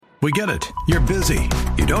We get it. You're busy.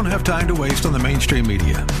 You don't have time to waste on the mainstream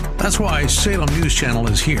media. That's why Salem News Channel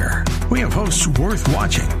is here. We have hosts worth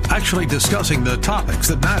watching, actually discussing the topics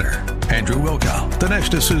that matter. Andrew Wilkow,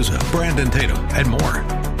 Dinesh D'Souza, Brandon Tatum, and more.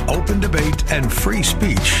 Open debate and free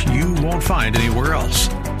speech you won't find anywhere else.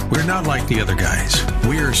 We're not like the other guys.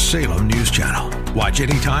 We're Salem News Channel. Watch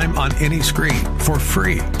anytime on any screen for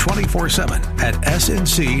free 24/7 at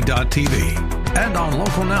snc.tv and on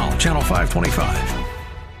Local Now, Channel 525.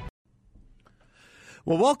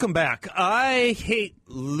 Well, welcome back. I hate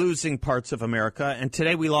losing parts of America, and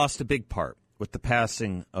today we lost a big part with the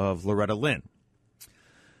passing of Loretta Lynn.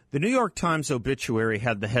 The New York Times obituary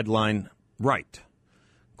had the headline, right,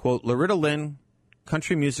 quote, Loretta Lynn,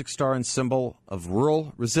 country music star and symbol of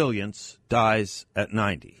rural resilience, dies at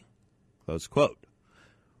 90, close quote.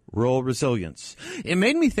 Rural resilience. It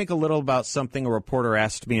made me think a little about something a reporter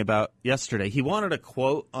asked me about yesterday. He wanted a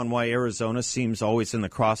quote on why Arizona seems always in the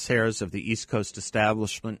crosshairs of the East Coast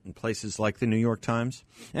establishment in places like the New York Times.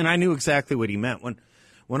 And I knew exactly what he meant.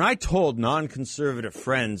 When I told non-conservative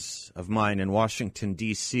friends of mine in Washington,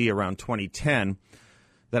 D.C. around 2010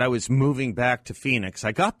 that I was moving back to Phoenix,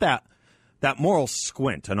 I got that moral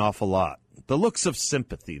squint an awful lot. The looks of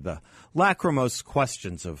sympathy, the lachrymose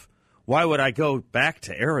questions of, why would I go back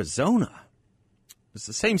to Arizona? It's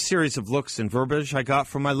the same series of looks and verbiage I got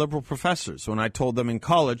from my liberal professors when I told them in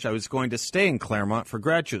college I was going to stay in Claremont for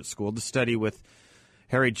graduate school to study with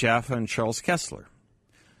Harry Jaffa and Charles Kessler.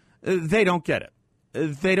 They don't get it.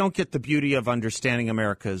 They don't get the beauty of understanding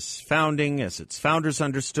America's founding as its founders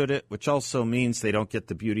understood it, which also means they don't get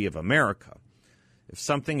the beauty of America. If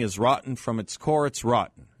something is rotten from its core, it's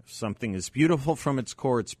rotten. If something is beautiful from its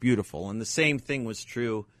core, it's beautiful. And the same thing was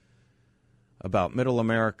true about Middle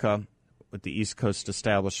America with the East Coast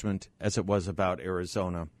establishment as it was about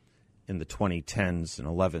Arizona in the 2010s and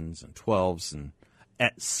 11s and 12s and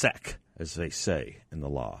et sec, as they say in the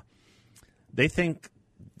law. They think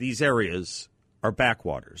these areas are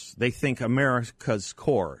backwaters. They think America's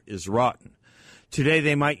core is rotten. Today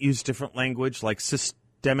they might use different language like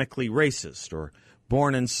systemically racist or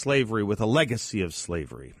born in slavery with a legacy of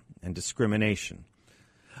slavery and discrimination.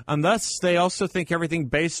 And thus, they also think everything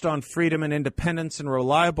based on freedom and independence and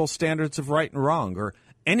reliable standards of right and wrong, or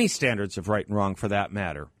any standards of right and wrong for that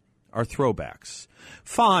matter, are throwbacks.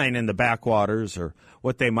 Fine in the backwaters, or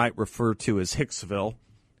what they might refer to as Hicksville,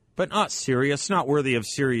 but not serious, not worthy of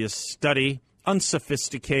serious study,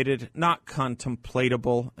 unsophisticated, not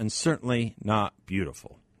contemplatable, and certainly not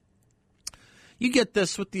beautiful. You get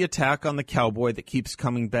this with the attack on the cowboy that keeps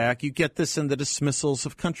coming back. You get this in the dismissals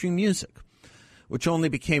of country music, which only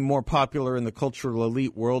became more popular in the cultural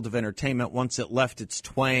elite world of entertainment once it left its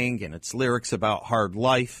twang and its lyrics about hard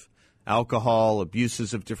life, alcohol,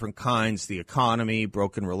 abuses of different kinds, the economy,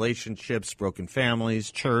 broken relationships, broken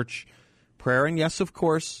families, church, prayer, and yes, of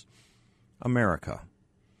course, America.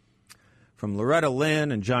 From Loretta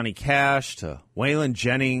Lynn and Johnny Cash to Waylon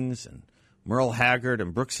Jennings and Merle Haggard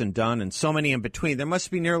and Brooks and Dunn and so many in between, there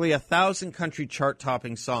must be nearly 1,000 country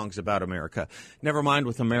chart-topping songs about America, never mind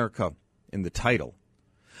with America in the title.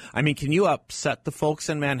 I mean, can you upset the folks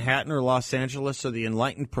in Manhattan or Los Angeles or the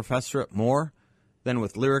enlightened professorate more than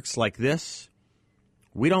with lyrics like this?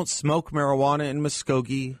 We don't smoke marijuana in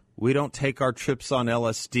Muskogee. We don't take our trips on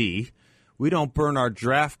LSD. We don't burn our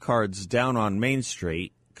draft cards down on Main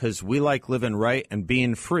Street because we like living right and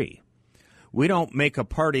being free. We don't make a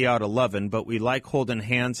party out of lovin', but we like holding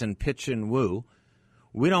hands and pitch and woo.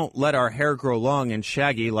 We don't let our hair grow long and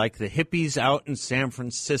shaggy like the hippies out in San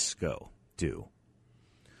Francisco do.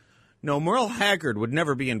 No, Merle Haggard would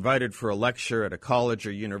never be invited for a lecture at a college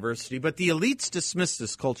or university, but the elites dismiss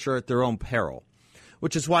this culture at their own peril,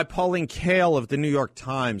 which is why Pauline Kael of the New York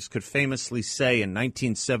Times could famously say in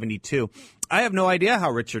 1972, I have no idea how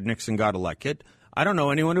Richard Nixon got elected. I don't know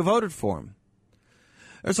anyone who voted for him.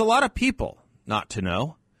 There's a lot of people not to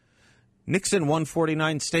know. Nixon won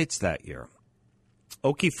 49 states that year.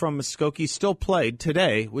 Okie from Muskogee still played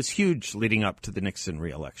today, was huge leading up to the Nixon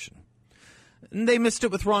re-election. And they missed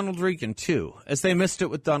it with Ronald Reagan, too, as they missed it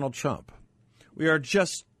with Donald Trump. We are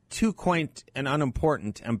just too quaint and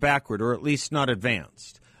unimportant and backward, or at least not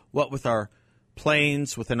advanced. What with our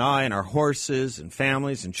planes with an eye and our horses and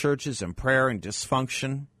families and churches and prayer and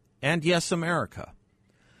dysfunction. And yes, America.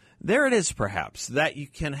 There it is, perhaps, that you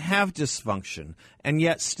can have dysfunction and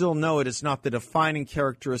yet still know it is not the defining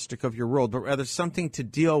characteristic of your world, but rather something to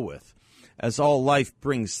deal with, as all life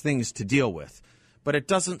brings things to deal with. But it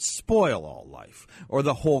doesn't spoil all life or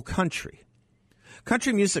the whole country.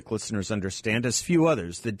 Country music listeners understand, as few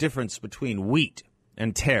others, the difference between wheat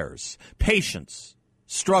and tares, patience,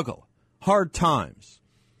 struggle, hard times,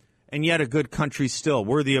 and yet a good country still,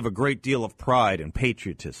 worthy of a great deal of pride and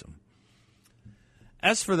patriotism.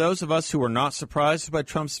 As for those of us who were not surprised by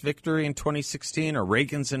Trump's victory in 2016 or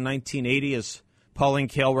Reagan's in 1980, as Pauline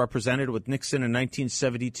Kael represented with Nixon in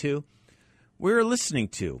 1972, we were listening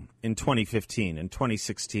to in 2015 and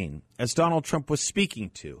 2016 as Donald Trump was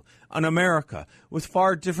speaking to an America with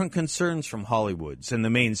far different concerns from Hollywood's and the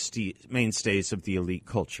mainstays of the elite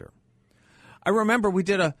culture. I remember we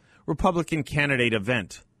did a Republican candidate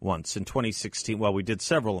event once in 2016. Well, we did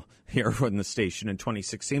several here on the station in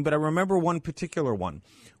 2016, but I remember one particular one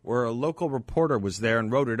where a local reporter was there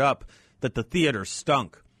and wrote it up that the theater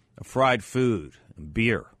stunk of fried food and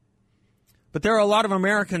beer. But there are a lot of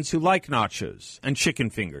Americans who like nachos and chicken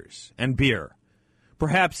fingers and beer,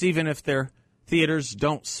 perhaps even if their theaters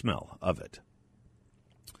don't smell of it.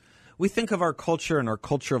 We think of our culture and our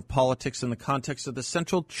culture of politics in the context of the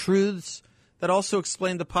central truths that also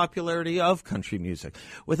explain the popularity of country music.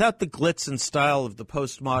 Without the glitz and style of the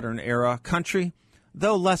postmodern era, country,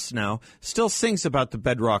 though less now, still sings about the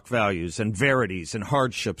bedrock values and verities and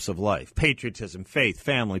hardships of life: patriotism, faith,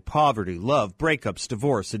 family, poverty, love, breakups,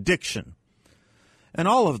 divorce, addiction. And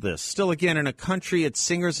all of this, still again, in a country its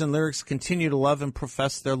singers and lyrics continue to love and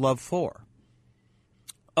profess their love for.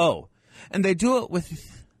 Oh, and they do it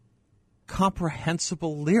with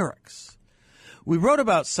comprehensible lyrics. We wrote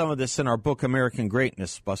about some of this in our book, American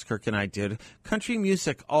Greatness, Buskirk and I did. Country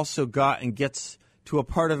music also got and gets to a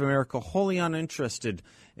part of America wholly uninterested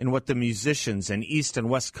in what the musicians and East and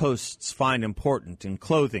West Coasts find important in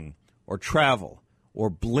clothing or travel or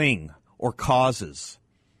bling or causes.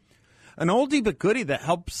 An oldie but goodie that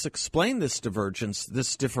helps explain this divergence,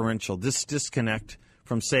 this differential, this disconnect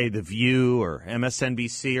from, say, The View or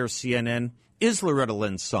MSNBC or CNN is Loretta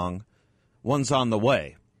Lynn's song, One's on the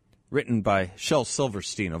Way, written by Shel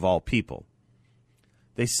Silverstein, of all people.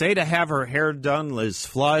 They say to have her hair done, Liz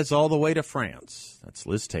flies all the way to France. That's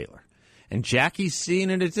Liz Taylor. And Jackie's seen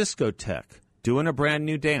in a discotheque doing a brand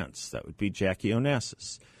new dance. That would be Jackie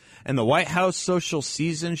Onassis. And the White House social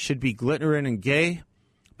season should be glittering and gay.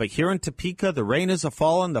 But here in Topeka, the rain is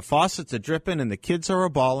a-fallin', the faucets a-drippin', and the kids are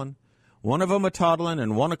a-ballin'. One of them a-toddlin'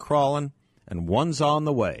 and one a-crawlin', and one's on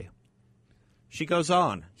the way. She goes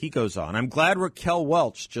on. He goes on. I'm glad Raquel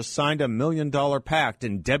Welch just signed $1 million pact,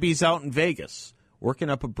 and Debbie's out in Vegas working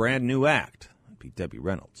up a brand new act. That'd be Debbie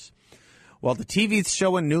Reynolds. While the TV's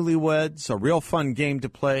showing Newlyweds, a real fun game to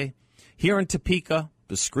play, here in Topeka,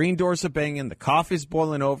 the screen doors are banging, the coffee's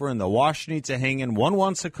boiling over, and the wash needs a hanging. One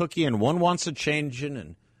wants a cookie, and one wants a changing,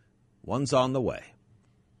 and one's on the way.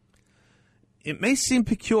 It may seem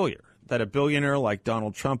peculiar that a billionaire like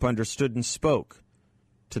Donald Trump understood and spoke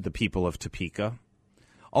to the people of Topeka,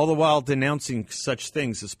 all the while denouncing such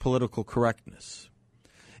things as political correctness.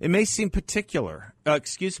 It may seem particular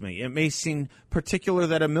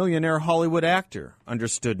that a millionaire Hollywood actor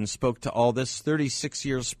understood and spoke to all this 36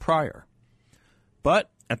 years prior. But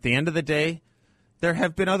at the end of the day, there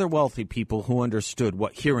have been other wealthy people who understood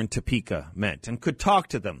what here in Topeka meant and could talk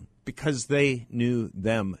to them because they knew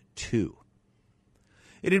them too.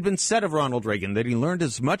 It had been said of Ronald Reagan that he learned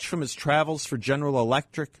as much from his travels for General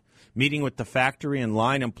Electric, meeting with the factory and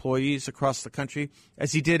line employees across the country,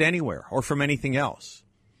 as he did anywhere or from anything else.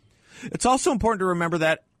 It's also important to remember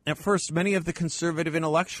that, at first, many of the conservative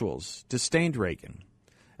intellectuals disdained Reagan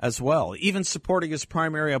as well, even supporting his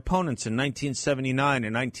primary opponents in 1979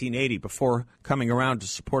 and 1980 before coming around to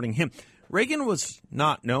supporting him. Reagan was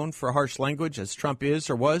not known for harsh language, as Trump is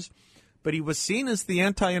or was, but he was seen as the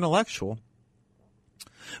anti-intellectual.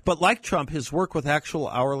 But like Trump, his work with actual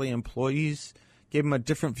hourly employees gave him a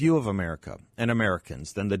different view of America and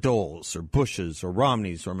Americans than the Doles or Bushes or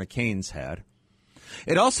Romneys or McCains had.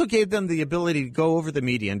 It also gave them the ability to go over the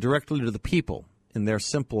media and directly to the people in their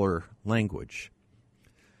simpler language.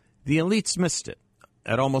 The elites missed it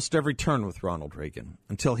at almost every turn with Ronald Reagan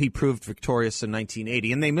until he proved victorious in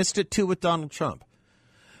 1980, and they missed it too with Donald Trump.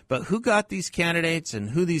 But who got these candidates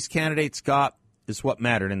and who these candidates got is what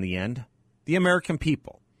mattered in the end. The American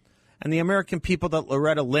people. And the American people that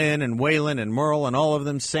Loretta Lynn and Waylon and Merle and all of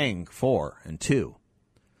them sang for and to.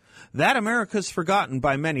 That America's forgotten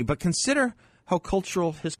by many, but consider how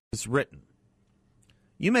cultural history is written.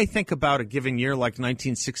 You may think about a given year like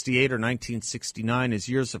 1968 or 1969 as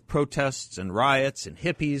years of protests and riots and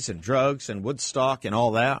hippies and drugs and Woodstock and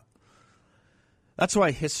all that. That's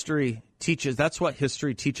what history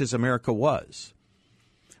teaches America was.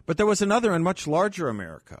 But there was another and much larger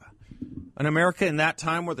America. An America in that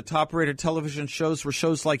time where the top-rated television shows were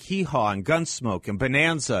shows like Hee Haw and Gunsmoke and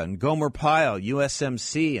Bonanza and Gomer Pyle,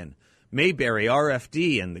 USMC and Mayberry,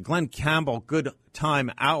 RFD, and the Glenn Campbell Good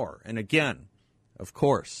Time Hour. And again, of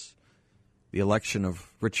course, the election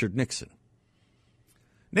of Richard Nixon.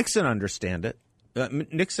 Nixon understood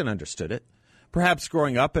it. Perhaps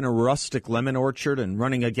growing up in a rustic lemon orchard and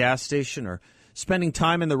running a gas station or spending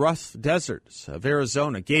time in the rough deserts of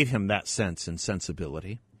Arizona gave him that sense and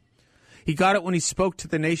sensibility. He got it when he spoke to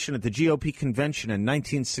the nation at the GOP convention in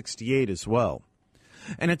 1968 as well.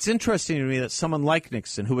 And it's interesting to me that someone like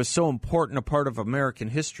Nixon, who was so important a part of American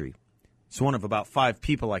history, is one of about 5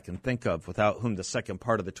 people I can think of without whom the second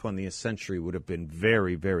part of the 20th century would have been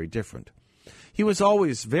very, very different. He was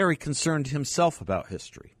always very concerned himself about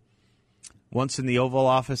history. Once in the Oval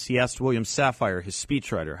Office, he asked William Safire, his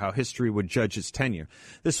speechwriter, how history would judge his tenure.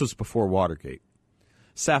 This was before Watergate.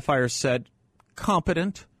 Safire said,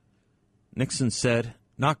 "Competent." Nixon said,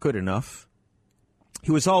 "Not good enough."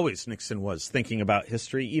 Nixon was, thinking about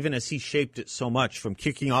history, even as he shaped it so much, from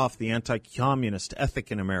kicking off the anti-communist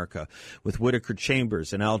ethic in America with Whittaker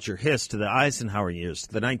Chambers and Alger Hiss to the Eisenhower years, to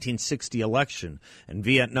the 1960 election and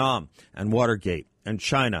Vietnam and Watergate and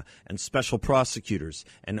China and special prosecutors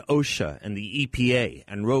and OSHA and the EPA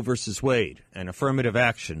and Roe versus Wade and affirmative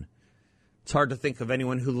action. It's hard to think of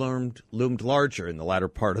anyone who loomed larger in the latter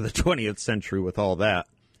part of the 20th century with all that.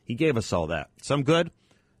 He gave us all that. Some good,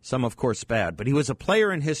 some, of course, bad. But he was a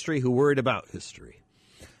player in history who worried about history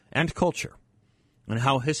and culture and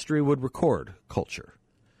how history would record culture.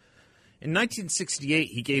 In 1968,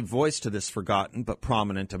 he gave voice to this forgotten but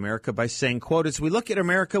prominent America by saying, quote, "As we look at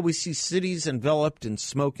America, we see cities enveloped in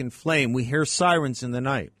smoke and flame. We hear sirens in the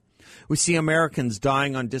night. We see Americans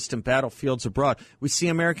dying on distant battlefields abroad. We see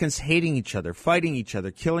Americans hating each other, fighting each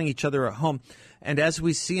other, killing each other at home. And as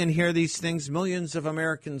we see and hear these things, millions of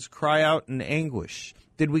Americans cry out in anguish.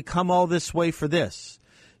 Did we come all this way for this?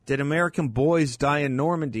 Did American boys die in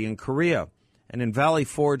Normandy and Korea and in Valley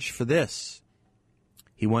Forge for this?"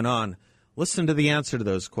 He went on, "Listen to the answer to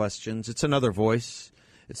those questions. It's another voice.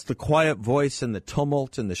 It's the quiet voice and the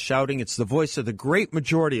tumult and the shouting. It's the voice of the great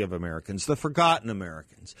majority of Americans, the forgotten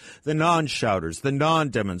Americans, the non-shouters, the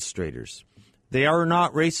non-demonstrators. They are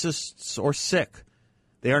not racists or sick.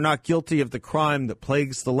 They are not guilty of the crime that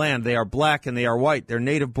plagues the land. They are black and they are white. They're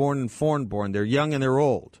native-born and foreign-born. They're young and they're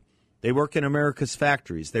old. They work in America's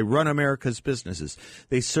factories. They run America's businesses.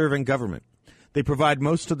 They serve in government. They provide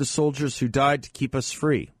most of the soldiers who died to keep us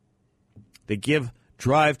free. They give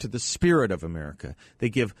drive to the spirit of America. They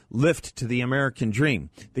give lift to the American dream.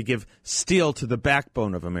 They give steel to the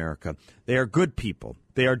backbone of America. They are good people.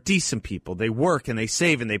 They are decent people. They work and they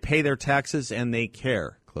save and they pay their taxes and they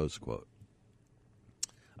care," close quote.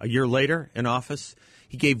 A year later, in office,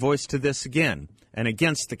 he gave voice to this again and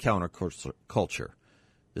against the counterculture.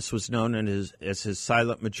 This was known as his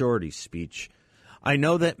silent majority speech. "I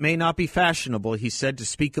know that may not be fashionable," he said, "to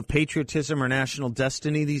speak of patriotism or national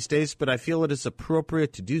destiny these days, but I feel it is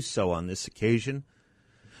appropriate to do so on this occasion.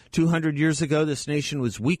 200 years ago, this nation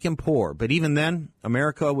was weak and poor, but even then,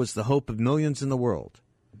 America was the hope of millions in the world.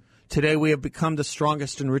 Today, we have become the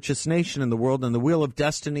strongest and richest nation in the world, and the wheel of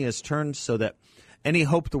destiny has turned so that any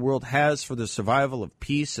hope the world has for the survival of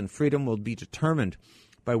peace and freedom will be determined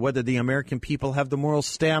by whether the American people have the moral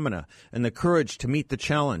stamina and the courage to meet the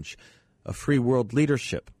challenge of free world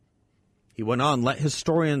leadership." He went on, "Let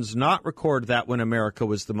historians not record that when America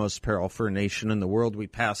was the most powerful nation in the world, we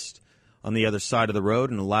passed on the other side of the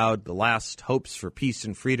road and allowed the last hopes for peace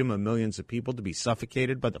and freedom of millions of people to be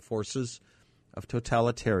suffocated by the forces of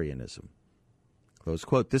totalitarianism." Close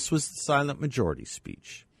quote. This was the silent majority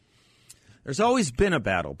speech. There's always been a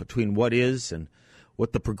battle between what is and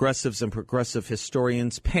what the progressives and progressive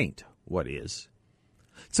historians paint what is.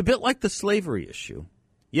 It's a bit like the slavery issue.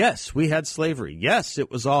 Yes, we had slavery. Yes, it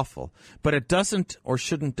was awful. But it doesn't or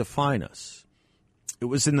shouldn't define us. It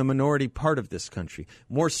was in the minority part of this country.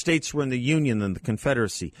 More states were in the Union than the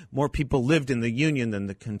Confederacy. More people lived in the Union than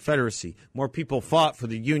the Confederacy. More people fought for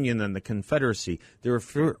the Union than the Confederacy. There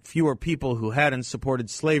were fewer people who had and supported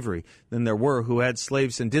slavery than there were who had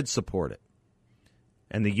slaves and did support it.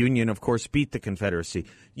 And the Union, of course, beat the Confederacy.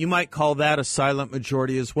 You might call that a silent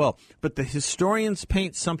majority as well. But the historians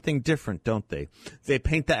paint something different, don't they? They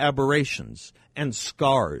paint the aberrations and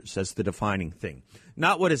scars as the defining thing,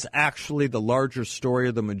 not what is actually the larger story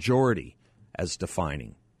of the majority as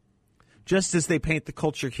defining. Just as they paint the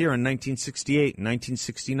culture here in 1968 and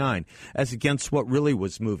 1969 as against what really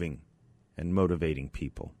was moving and motivating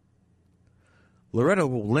people. Loretta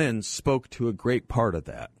Lynn spoke to a great part of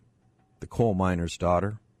that. The coal miner's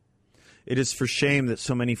daughter. It is for shame that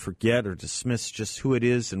so many forget or dismiss just who it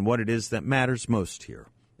is and what it is that matters most here,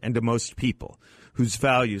 and to most people, whose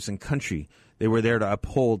values and country they were there to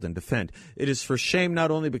uphold and defend. It is for shame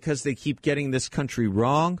not only because they keep getting this country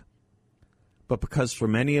wrong, but because for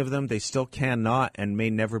many of them, they still cannot and may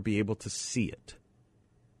never be able to see it.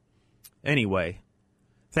 Anyway,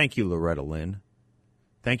 thank you, Loretta Lynn.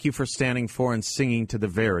 Thank you for standing for and singing to the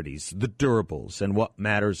verities, the durables, and what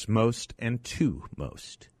matters most and to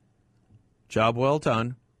most. Job well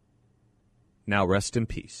done. Now rest in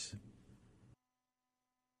peace.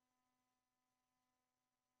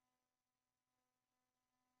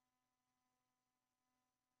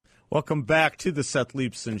 Welcome back to the Seth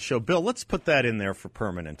Leibsohn Show. Bill, let's put that in there for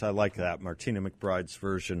permanent. I like that. Martina McBride's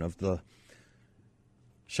version of the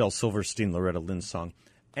Shel Silverstein, Loretta Lynn song.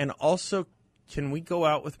 And also, can we go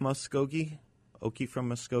out with Muskogee, Okie from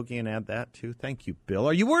Muskogee, and add that too? Thank you, Bill.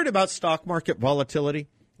 Are you worried about stock market volatility,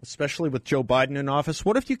 especially with Joe Biden in office?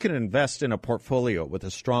 What if you can invest in a portfolio with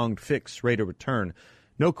a strong fixed rate of return,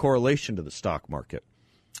 no correlation to the stock market?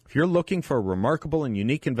 If you're looking for a remarkable and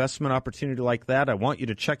unique investment opportunity like that, I want you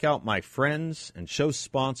to check out my friends and show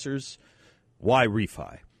sponsors,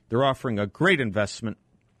 YRefy. They're offering a great investment,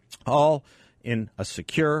 all in a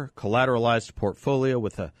secure, collateralized portfolio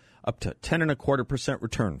with a up to 10.25%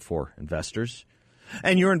 return for investors.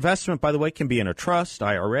 And your investment, by the way, can be in a trust,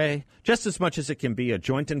 IRA, just as much as it can be a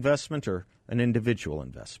joint investment or an individual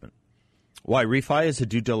investment. YRefy is a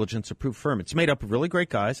due diligence-approved firm. It's made up of really great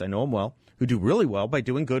guys, I know them well, who do really well by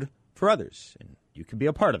doing good for others. And you can be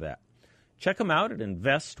a part of that. Check them out at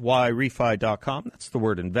investyrefy.com. That's the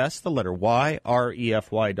word invest, the letter Y,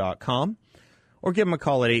 REFY.com. Or give them a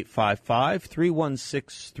call at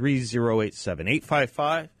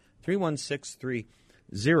 855-316-3087.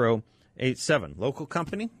 855-316-3087. Local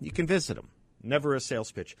company, you can visit them. Never a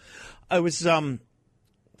sales pitch. I was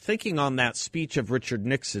thinking on that speech of Richard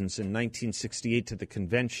Nixon's in 1968 to the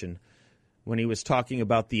convention when he was talking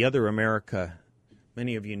about the other America.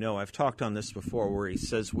 Many of you know, I've talked on this before, where he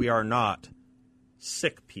says we are not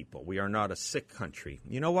sick people. We are not a sick country.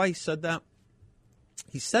 You know why he said that?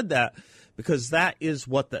 He said that because that is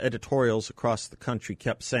what the editorials across the country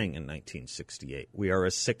kept saying in 1968. We are a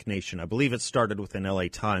sick nation. I believe it started with an LA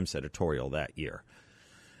Times editorial that year.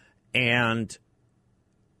 And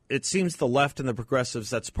it seems the left and the progressives,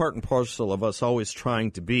 that's part and parcel of us always trying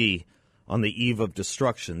to be on the eve of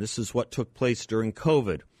destruction. This is what took place during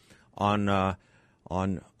COVID on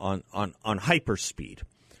hyperspeed.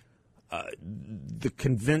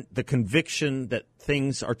 The conviction that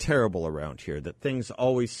things are terrible around here, that things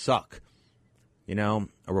always suck. You know,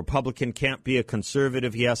 a Republican can't be a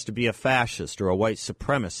conservative. He has to be a fascist or a white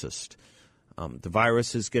supremacist. The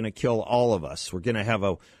virus is going to kill all of us. We're going to have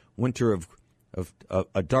a winter of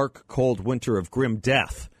a dark, cold winter of grim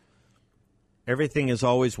death. Everything is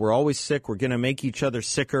always, we're always sick. We're going to make each other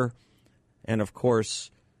sicker. And, of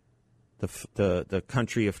course, the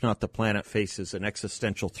country, if not the planet, faces an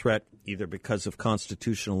existential threat, either because of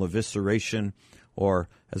constitutional evisceration or,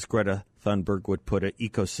 as Greta Thunberg would put it,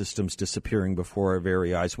 ecosystems disappearing before our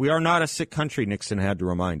very eyes. We are not a sick country, Nixon had to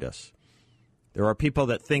remind us. There are people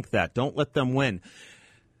that think that. Don't let them win.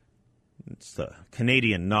 It's the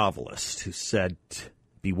Canadian novelist who said,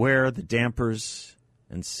 beware the dampers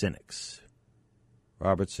and cynics.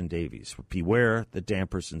 Robertson Davies, beware the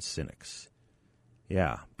dampers and cynics.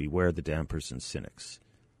 Yeah, beware the dampers and cynics.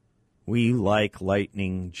 We like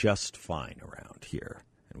lightning just fine around here.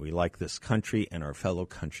 And we like this country and our fellow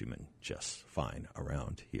countrymen just fine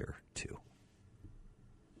around here, too.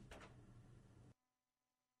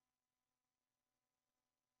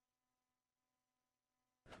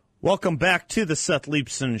 Welcome back to the Seth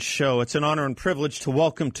Leibsohn Show. It's an honor and privilege to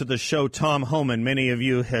welcome to the show Tom Homan. Many of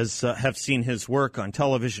you have seen his work on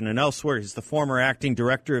television and elsewhere. He's the former acting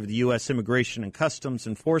director of the U.S. Immigration and Customs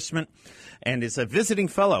Enforcement and is a visiting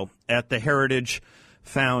fellow at the Heritage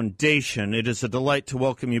Foundation. It is a delight to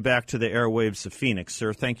welcome you back to the airwaves of Phoenix,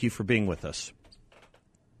 sir. Thank you for being with us.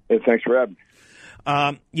 Hey, thanks for having me.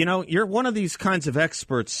 You know, you're one of these kinds of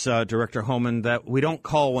experts, Director Homan, that we don't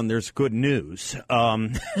call when there's good news.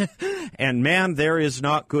 And, man, there is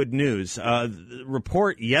not good news. The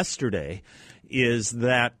report yesterday is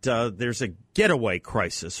that there's a getaway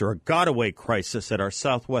crisis or a got-away crisis at our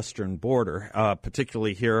southwestern border,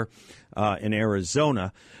 particularly here in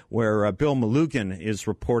Arizona, where Bill Malugin is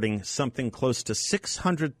reporting something close to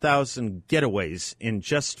 600,000 getaways in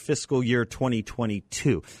just fiscal year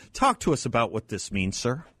 2022. Talk to us about what this means,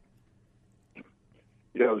 sir.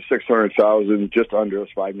 Yeah, it was 600,000, just under. It was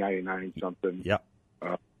 599 something. Yeah.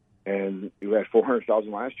 And we had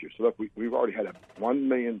 400,000 last year. So look, we've already had 1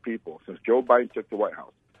 million people since Joe Biden took the White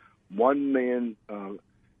House. 1 million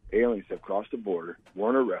aliens have crossed the border,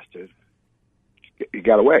 weren't arrested,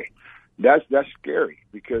 got away. That's scary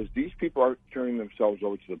because these people aren't turning themselves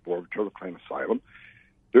over to the border to claim asylum.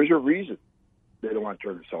 There's a reason they don't want to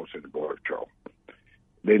turn themselves into Border Patrol.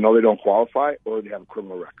 They know they don't qualify, or they have a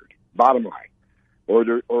criminal record. Bottom line, or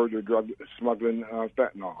they're drug smuggling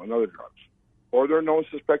fentanyl and other drugs, or they're known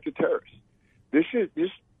suspected terrorists. This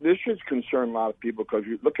should concern a lot of people, because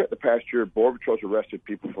you look at the past year, Border Patrol's arrested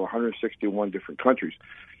people from 161 different countries.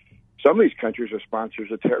 Some of these countries are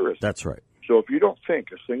sponsors of terrorism. That's right. So if you don't think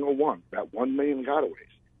a single one, that 1 million gotaways,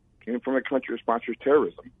 came from a country that sponsors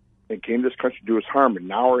terrorism and came to this country to do us harm and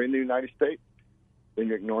now are in the United States, then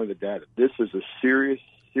you're ignoring the data. This is a serious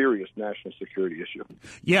national security issue.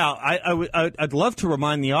 Yeah, I'd love to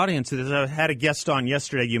remind the audience that I had a guest on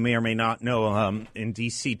yesterday, you may or may not know, in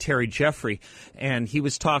D.C., Terry Jeffrey, and he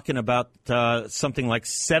was talking about something like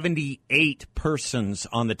 78 persons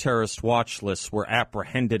on the terrorist watch list were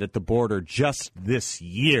apprehended at the border just this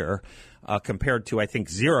year. Compared to, I think,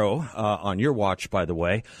 0 on your watch, by the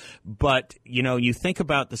way. But, you think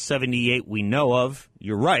about the 78 we know of.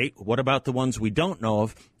 You're right. What about the ones we don't know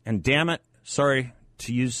of? And damn it, sorry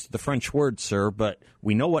to use the French word, sir, but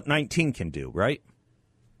we know what 19 can do, right?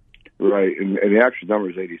 Right, and the actual number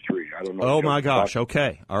is 83. I don't know. Oh, my gosh.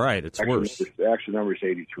 Okay. All right. It's worse. The actual number is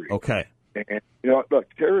 83. Okay. And,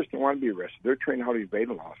 look, terrorists don't want to be arrested. They're trained how to evade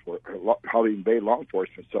law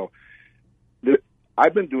enforcement. So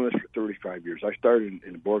I've been doing this for 35 years. I started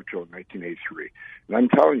in the Border Patrol in 1983. And I'm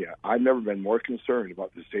telling you, I've never been more concerned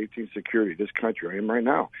about the safety and security of this country than I am right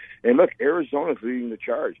now. And look, Arizona's leading the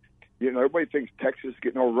charge. Everybody thinks Texas is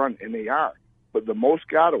getting overrun, and they are. But the most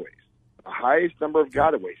gotaways, the highest number of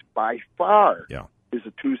gotaways by far, is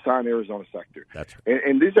the Tucson, Arizona sector. That's right.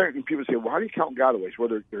 And these are, people say, well, how do you count gotaways? Well,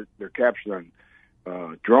 they're captured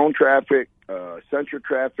on drone traffic, sensor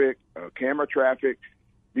traffic, camera traffic.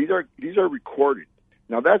 These are recorded.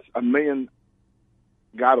 Now, that's 1 million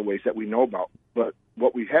gotaways that we know about. But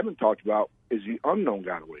what we haven't talked about is the unknown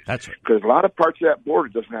gotaways. That's right. Because a lot of parts of that border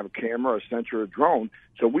doesn't have a camera, a sensor, or a drone,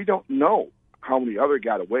 so we don't know how many other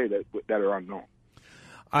got away that are unknown.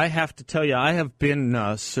 I have to tell you, I have been,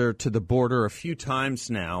 sir, to the border a few times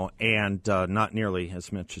now, and not nearly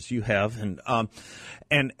as much as you have. And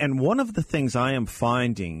one of the things I am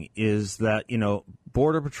finding is that,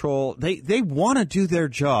 Border Patrol, they want to do their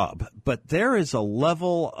job, but there is a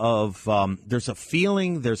level of, there's a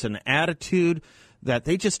feeling, there's an attitude that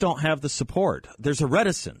they just don't have the support. There's a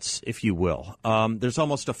reticence, if you will. There's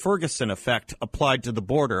almost a Ferguson effect applied to the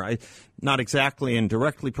border. Not exactly and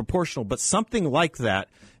directly proportional, but something like that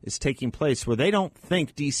is taking place where they don't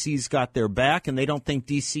think D.C.'s got their back, and they don't think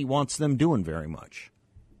D.C. wants them doing very much.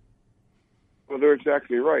 Well, they're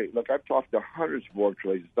exactly right. Look, I've talked to hundreds of border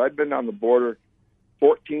patrol agents. I've been on the border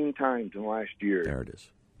 14 times in the last year. There it is.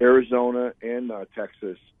 Arizona and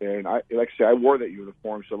Texas, and I wore that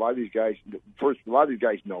uniform. So a lot of these guys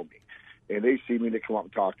know me, and they see me. They come up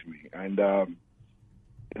and talk to me, and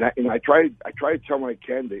I try to tell them I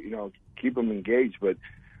can to keep them engaged, but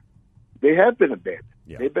they have been abandoned.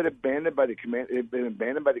 Yeah. They've been abandoned by the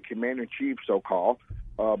commander in chief, so-called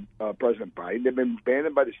President Biden. They've been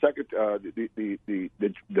abandoned by the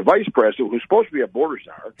vice president, who's supposed to be a border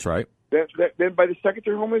czar. That's right. Then by the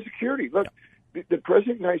Secretary of Homeland Security. Look. The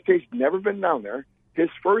President of the United States never been down there. His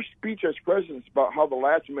first speech as president is about how the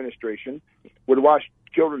last administration would watch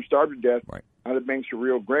children starve to death on the banks of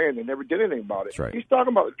Rio Grande and never did anything about it. That's right. He's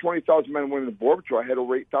talking about the 20,000 men and women in the Border Patrol. I had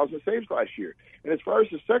over 8,000 saves last year. And as far as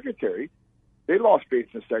the Secretary, they lost faith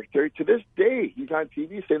in the Secretary. To this day, he's on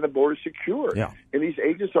TV saying the border is secure. Yeah. And these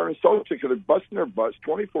agents are insulted because they're busting their butts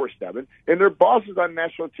 24/7, and their bosses on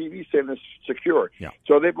national TV saying it's secure. Yeah.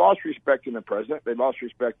 So they've lost respect in the President. They've lost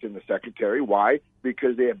respect in the Secretary. Why?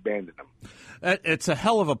 Because they abandoned them. It's a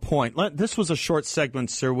hell of a point. This was a short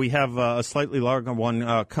segment, sir. We have a slightly larger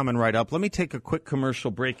one coming right up. Let me take a quick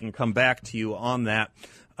commercial break and come back to you on that.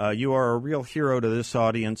 You are a real hero to this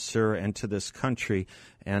audience, sir, and to this country.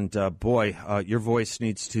 And, your voice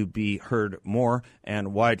needs to be heard more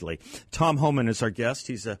and widely. Tom Homan is our guest.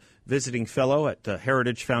 He's a visiting fellow at the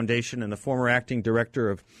Heritage Foundation and the former acting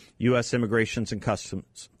director of U.S. Immigrations and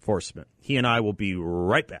Customs Enforcement. He and I will be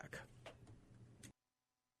right back.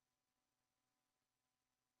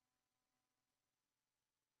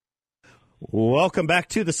 Welcome back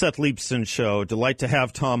to the Seth Leibsohn Show. Delight to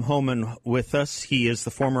have Tom Homan with us. He is the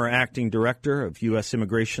former acting director of U.S.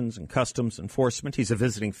 Immigrations and Customs Enforcement. He's a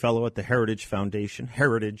visiting fellow at the Heritage Foundation,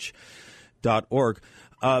 heritage.org.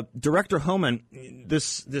 Director Homan,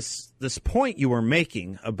 this point you were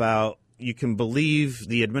making about you can believe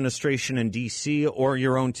the administration in D.C. or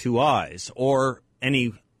your own two eyes or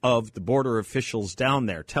any of the border officials down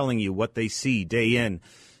there telling you what they see day in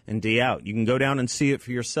and day out. You can go down and see it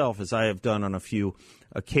for yourself, as I have done on a few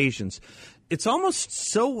occasions. It's almost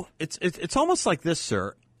so. It's almost like this,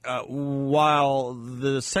 sir. while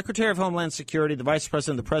the Secretary of Homeland Security, the Vice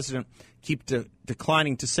President, the President keep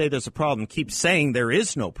declining to say there's a problem, keep saying there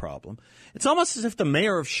is no problem, it's almost as if the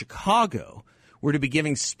mayor of Chicago were to be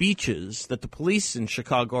giving speeches that the police in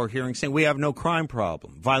Chicago are hearing saying we have no crime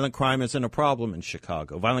problem. Violent crime isn't a problem in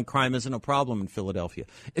Chicago. Violent crime isn't a problem in Philadelphia.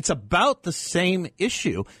 It's about the same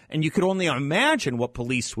issue, and you could only imagine what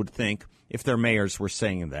police would think if their mayors were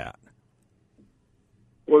saying that.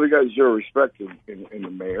 Well, they got zero respect in the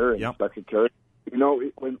mayor and Yep. the secretary. You know,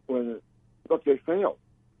 when look, they failed.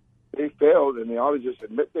 They failed, and they ought to just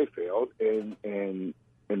admit they failed and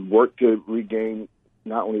work to regain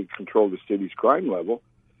not only control the city's crime level,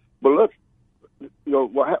 but look, you know,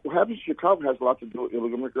 what happens in Chicago has a lot to do with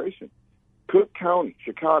illegal immigration. Cook County,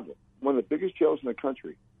 Chicago, one of the biggest jails in the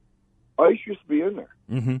country. ICE used to be in there.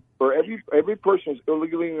 Mm-hmm. For every person who's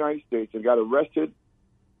illegally in the United States and got arrested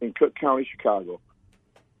in Cook County, Chicago,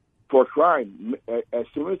 for a crime, as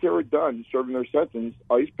soon as they were done serving their sentence,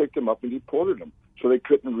 ICE picked them up and deported them so they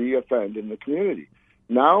couldn't reoffend in the community.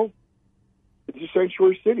 Now, it's a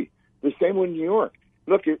sanctuary city. The same with New York.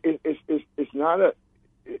 Look, it's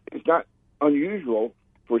not unusual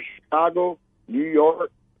for Chicago, New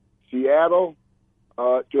York, Seattle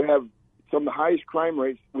to have some of the highest crime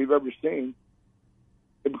rates we've ever seen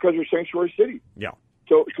because they're sanctuary cities. Yeah.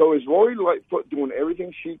 So is Lori Lightfoot doing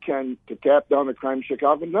everything she can to tap down the crime in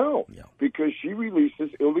Chicago? No, because she releases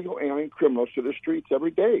illegal alien criminals to the streets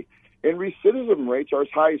every day. And recidivism rates are as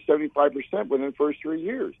high as 75% within the first 3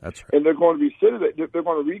 years. That's right. And they're going to they're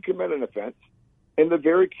going to recommit an offense in the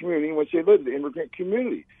very community in which they live, the immigrant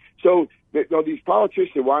community. So these politicians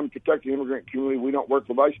say, well, I'm protecting the immigrant community, we don't work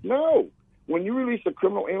with ICE. No. When you release a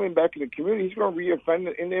criminal alien back in the community, he's going to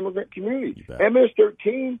reoffend in the immigrant community.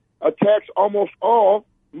 MS-13 attacks almost all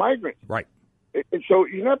migrants. Right. And so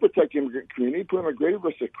you're not protecting the immigrant community, you put them at greater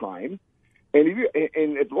risk of crime. And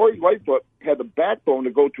if Lori Lightfoot had the backbone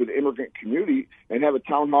to go to the immigrant community and have a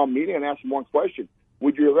town hall meeting and ask them one question,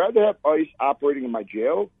 would you rather have ICE operating in my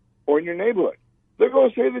jail or in your neighborhood? They're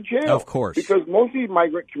going to say the jail. Of course. Because most of these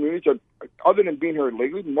migrant communities, are, other than being here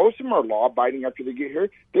illegally, most of them are law-abiding after they get here.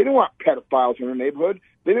 They don't want pedophiles in their neighborhood.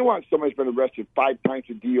 They don't want somebody who's been arrested 5 times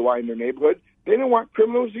for DUI in their neighborhood. They don't want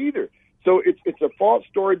criminals either. So it's a false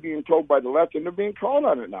story being told by the left, and they're being called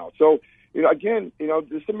on it now. So, again,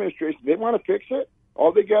 this administration, they want to fix it.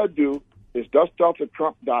 All they got to do is dust off the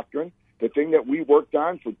Trump doctrine, the thing that we worked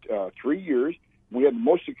on for 3 years. We had the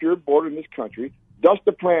most secure border in this country. Dust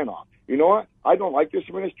the plan off. You know what? I don't like this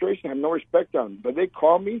administration. I have no respect on them. But they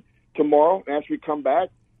call me tomorrow and ask me to come back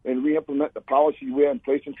and re-implement the policy we had in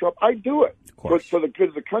place in Trump. I do it for the good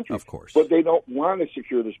of the country. Of course. But they don't want to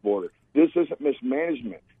secure this border. This isn't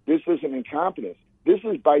mismanagement. This isn't incompetence. This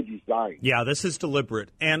is by design. Yeah, this is deliberate.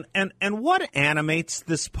 And what animates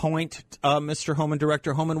this point, Mr. Homan,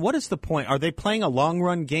 Director Homan? What is the point? Are they playing a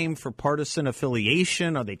long-run game for partisan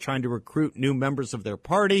affiliation? Are they trying to recruit new members of their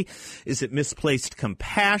party? Is it misplaced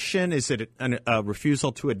compassion? Is it a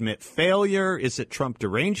refusal to admit failure? Is it Trump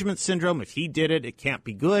derangement syndrome? If he did it, it can't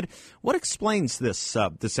be good. What explains this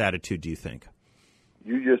attitude, do you think?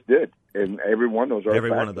 You just did. And every one of those are every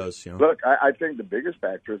factors. One of those. Look, I think the biggest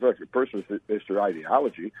factor is, first it's their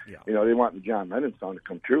ideology. Yeah. They want the John Lennon song to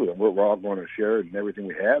come true, and we're all going to share in everything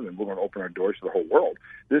we have, and we're going to open our doors to the whole world.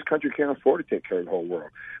 This country can't afford to take care of the whole world.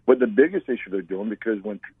 But the biggest issue they're doing, because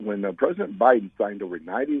when President Biden signed over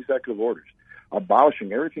 90 executive orders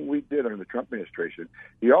abolishing everything we did under the Trump administration,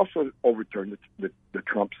 he also overturned the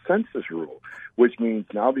Trump census rule, which means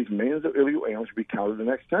now these millions of illegal aliens will be counted in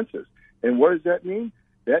the next census. And what does that mean?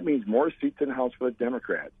 That means more seats in the House for the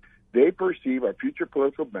Democrats. They perceive our future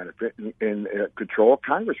political benefit and control of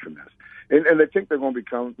Congress from this. And they think they're going to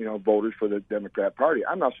become, voters for the Democrat Party.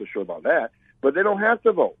 I'm not so sure about that, but they don't have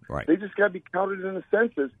to vote. Right. They just got to be counted in the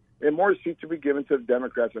census, and more seats will be given to the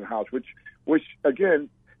Democrats in the House, which again,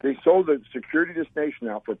 they sold the security of this nation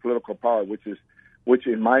out for political power, which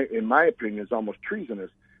in my opinion is almost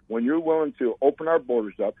treasonous. When you're willing to open our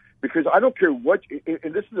borders up, because I don't care what,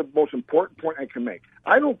 and this is the most important point I can make,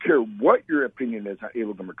 I don't care what your opinion is on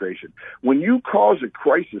illegal immigration. When you cause a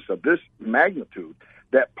crisis of this magnitude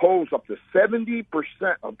that pulls up to 70%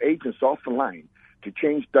 of agents off the line to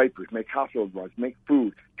change diapers, make hospital runs, make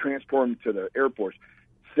food, transport them to the airports,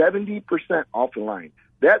 70% off the line,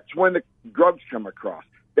 that's when the drugs come across.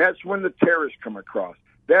 That's when the terrorists come across.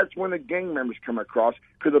 That's when the gang members come across,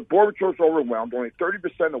 because the Border Patrol is overwhelmed. Only 30%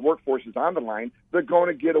 of the workforce is on the line. They're going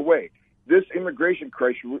to get away. This immigration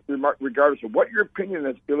crisis, regardless of what your opinion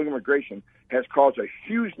is, illegal immigration has caused a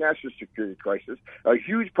huge national security crisis, a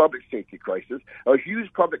huge public safety crisis, a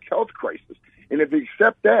huge public health crisis. And if you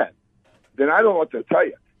accept that, then I don't know what to tell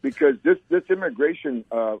you. because this immigration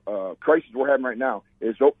crisis we're having right now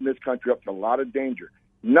is opening this country up to a lot of danger.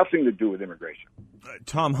 Nothing to do with immigration.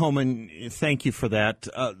 Tom Homan, thank you for that.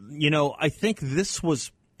 I think this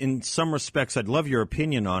was, in some respects, I'd love your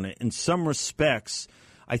opinion on it. In some respects,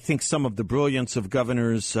 I think some of the brilliance of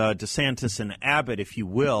Governors DeSantis and Abbott, if you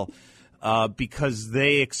will, because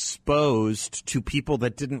they exposed to people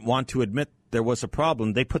that didn't want to admit there was a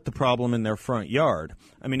problem, they put the problem in their front yard.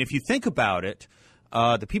 I mean, if you think about it,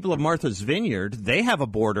 the people of Martha's Vineyard, they have a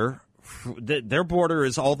border. Their border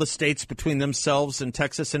is all the states between themselves and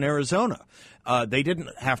Texas and Arizona. They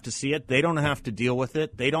didn't have to see it. They don't have to deal with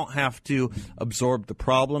it. They don't have to absorb the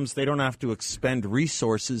problems. They don't have to expend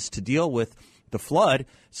resources to deal with the flood.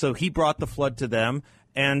 So he brought the flood to them.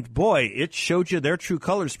 And, boy, it showed you their true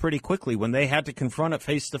colors pretty quickly. When they had to confront it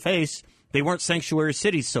face to face, they weren't sanctuary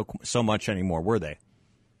cities so much anymore, were they?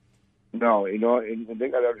 No, and they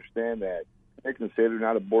got to understand that. They can say they're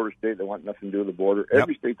not a border state. They want nothing to do with the border. Yep.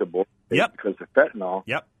 Every state's a border state Yep. because the fentanyl.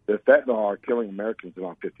 Yep. The fentanyl are killing Americans in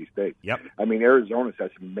all 50 states. Yep. I mean, Arizona's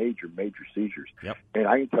had some major seizures. Yep. And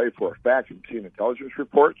I can tell you for a fact, if you see intelligence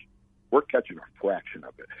reports, we're catching a fraction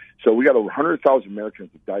of it. So we got over 100,000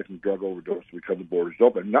 Americans that died from drug overdose because the border's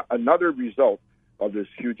open. Another result of this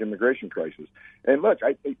huge immigration crisis. And look,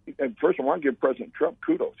 and first I want to give President Trump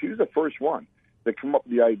kudos. He was the first one that come up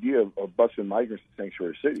with the idea of busing migrants to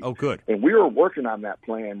sanctuary cities. Oh, good. And we were working on that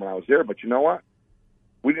plan when I was there, but you know what?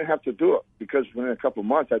 We didn't have to do it because within a couple of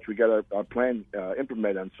months after we got our plan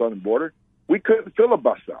implemented on the southern border, we couldn't fill a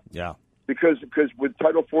bus up. Yeah. Because with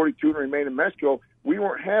Title 42 and Remain in Mexico, we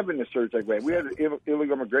weren't having the surge like that. We had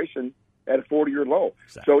illegal immigration at a 40-year low.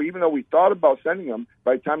 Exactly. So even though we thought about sending them,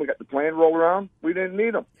 by the time we got the plan rolled around, we didn't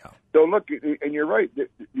need them. Yeah. So look, and you're right,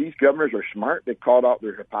 these governors are smart. They called out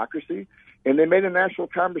their hypocrisy, and they made a national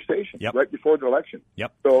conversation right before the election.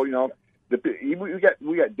 Yep. So, we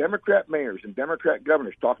got Democrat mayors and Democrat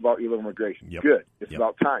governors talk about illegal immigration. Yep. Good. It's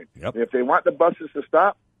about time. Yep. And if they want the buses to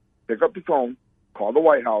stop, pick up the phone, call the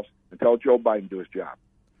White House, and tell Joe Biden to do his job.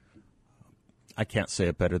 I can't say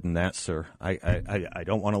it better than that, sir. I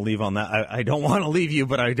don't want to leave on that. I don't want to leave you,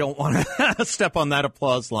 but I don't want to step on that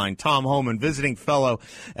applause line. Tom Homan, visiting fellow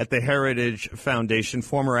at the Heritage Foundation,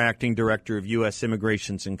 former acting director of U.S.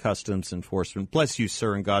 Immigrations and Customs Enforcement. Bless you,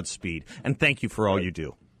 sir, and Godspeed. And thank you for all you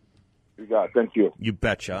do. You got it. Thank you. You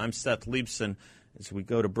betcha. I'm Seth Leibson. As we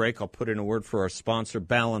go to break, I'll put in a word for our sponsor,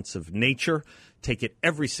 Balance of Nature. Take it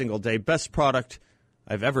every single day. Best product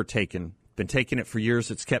I've ever taken. Been taking it for years.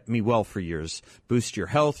 It's kept me well for years. Boost your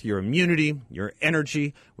health, your immunity, your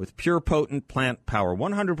energy with pure, potent plant power.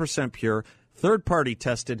 100% pure, third-party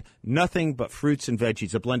tested, nothing but fruits and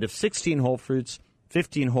veggies. A blend of 16 whole fruits,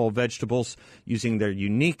 15 whole vegetables, using their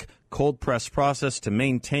unique cold-press process to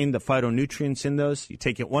maintain the phytonutrients in those. You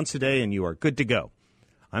take it once a day and you are good to go.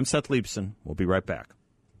 I'm Seth Leibson. We'll be right back.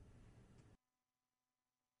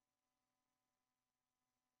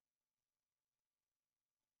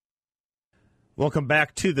 Welcome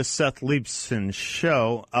back to the Seth Leibson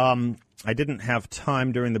Show. I didn't have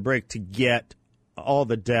time during the break to get all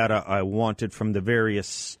the data I wanted from the various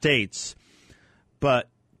states, but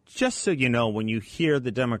just so you know, when you hear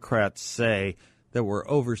the Democrats say that we're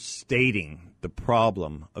overstating the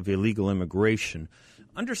problem of illegal immigration,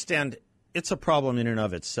 understand it's a problem in and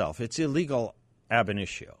of itself. It's illegal ab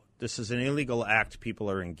initio. This is an illegal act people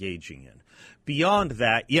are engaging in. Beyond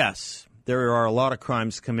that, yes, there are a lot of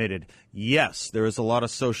crimes committed. Yes, there is a lot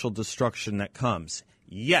of social destruction that comes.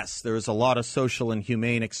 Yes, there is a lot of social and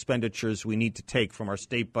humane expenditures we need to take from our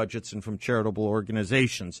state budgets and from charitable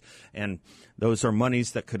organizations. And those are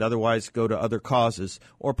monies that could otherwise go to other causes.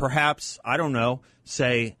 Or perhaps, I don't know,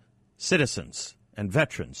 say citizens and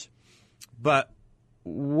veterans. But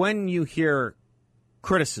when you hear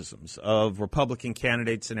criticisms of Republican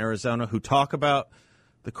candidates in Arizona who talk about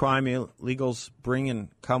the crime illegals bring and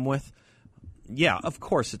come with, yeah, of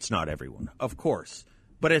course it's not everyone, of course.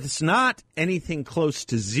 But it's not anything close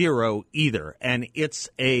to zero either, and it's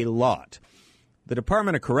a lot. The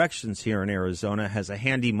Department of Corrections here in Arizona has a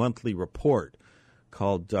handy monthly report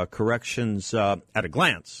called Corrections at a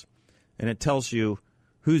Glance, and it tells you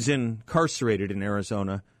who's incarcerated in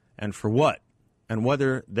Arizona and for what, and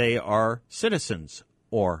whether they are citizens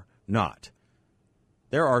or not.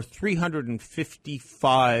 There are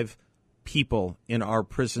 355 people in our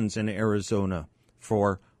prisons in Arizona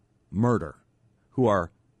for murder who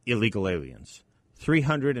are illegal aliens.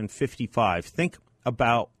 355. Think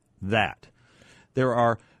about that. There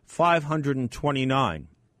are 529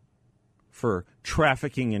 for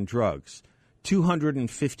trafficking in drugs,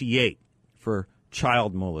 258 for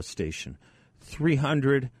child molestation,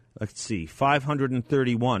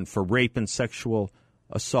 531 for rape and sexual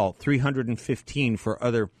assault, 315 for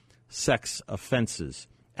other sex offenses.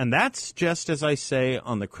 And that's just, as I say,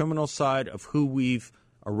 on the criminal side of who we've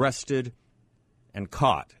arrested and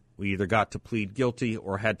caught. We either got to plead guilty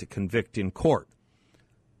or had to convict in court.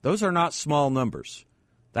 Those are not small numbers.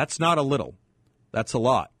 That's not a little. That's a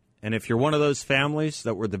lot. And if you're one of those families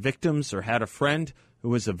that were the victims or had a friend who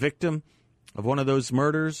was a victim of one of those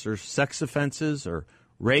murders or sex offenses or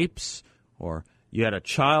rapes, or you had a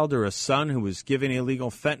child or a son who was given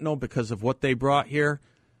illegal fentanyl because of what they brought here,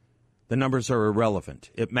 the numbers are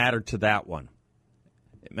irrelevant. It mattered to that one.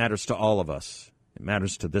 It matters to all of us. It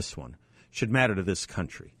matters to this one. It should matter to this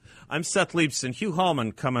country. I'm Seth Leibson. Hugh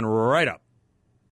Hallman coming right up.